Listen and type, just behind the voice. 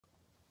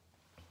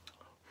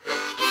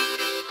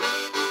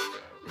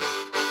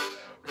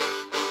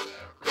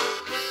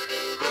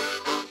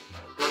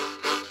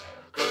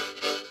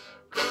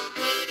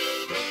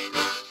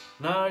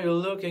Now you're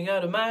looking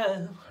at a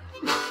man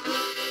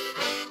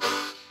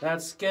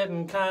that's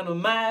getting kind of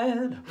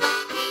mad.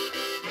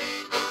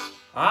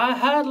 I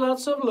had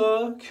lots of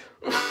luck,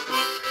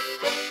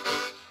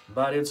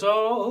 but it's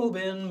all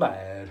been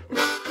bad.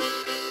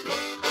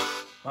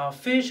 My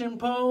fishing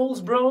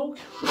pole's broke,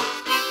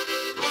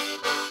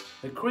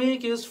 the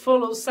creek is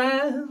full of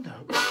sand.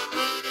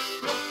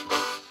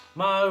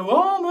 My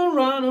woman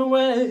ran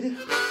away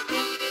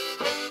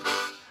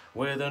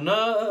with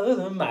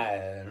another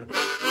man.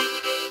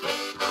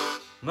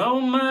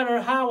 No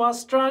matter how I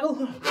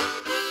struggle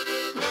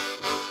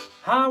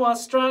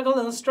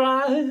and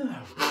strive,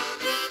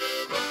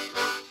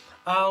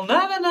 I'll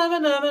never, never,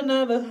 never,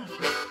 never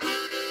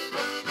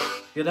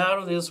get out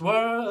of this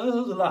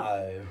world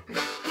alive.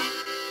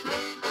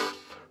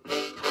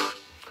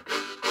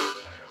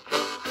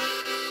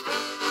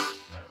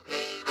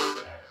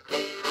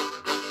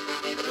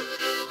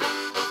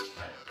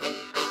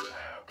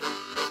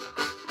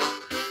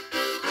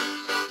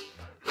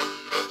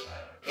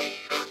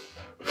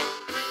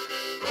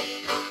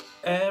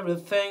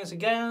 Everything's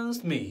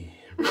against me,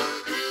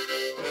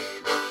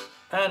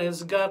 and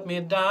it's got me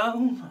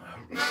down.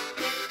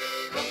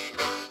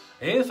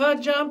 If I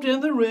jumped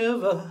in the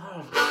river,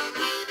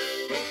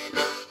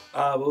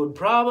 I would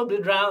probably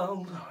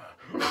drown.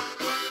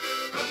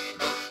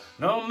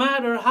 No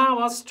matter how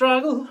I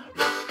struggle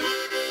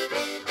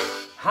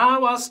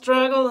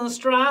and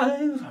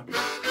strive,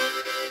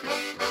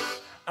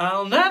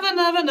 I'll never,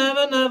 never,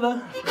 never,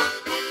 never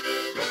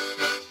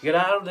get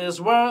out of this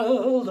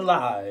world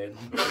alive.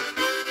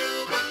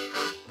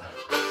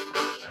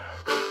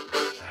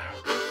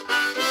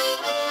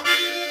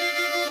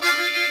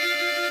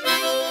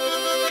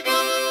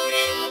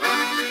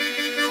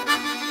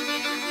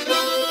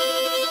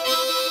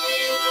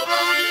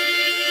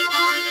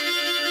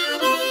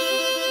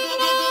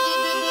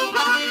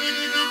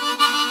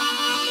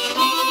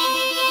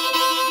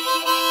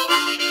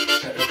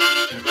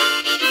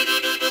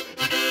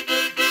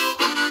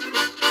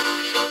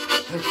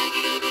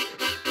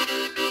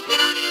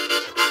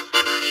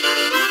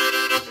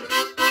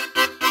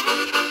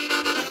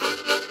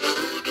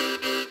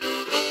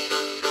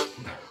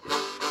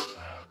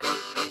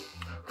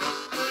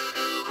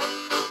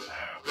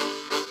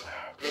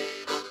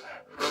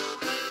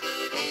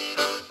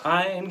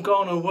 I ain't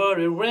gonna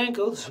worry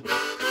wrinkles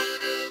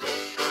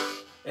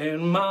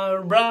in my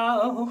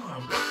brow,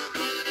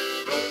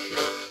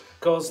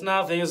 'cause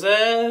nothing's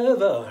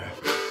ever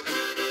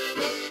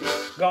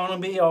gonna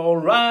be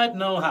alright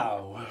no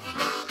how.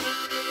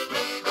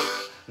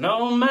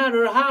 No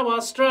matter how I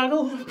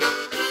struggle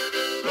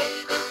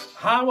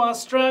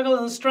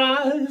and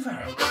strive,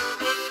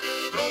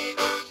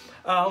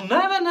 I'll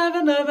never,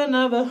 never, never,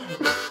 never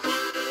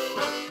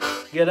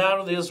get out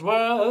of this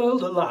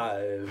world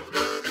alive.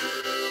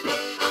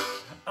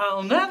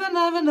 I'll never,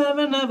 never,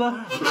 never,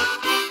 never,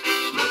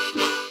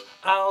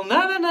 I'll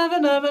never, never,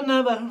 never,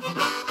 never,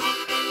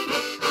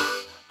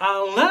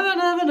 I'll never,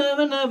 never,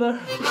 never, never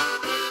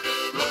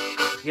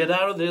get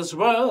out of this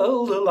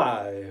world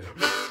alive.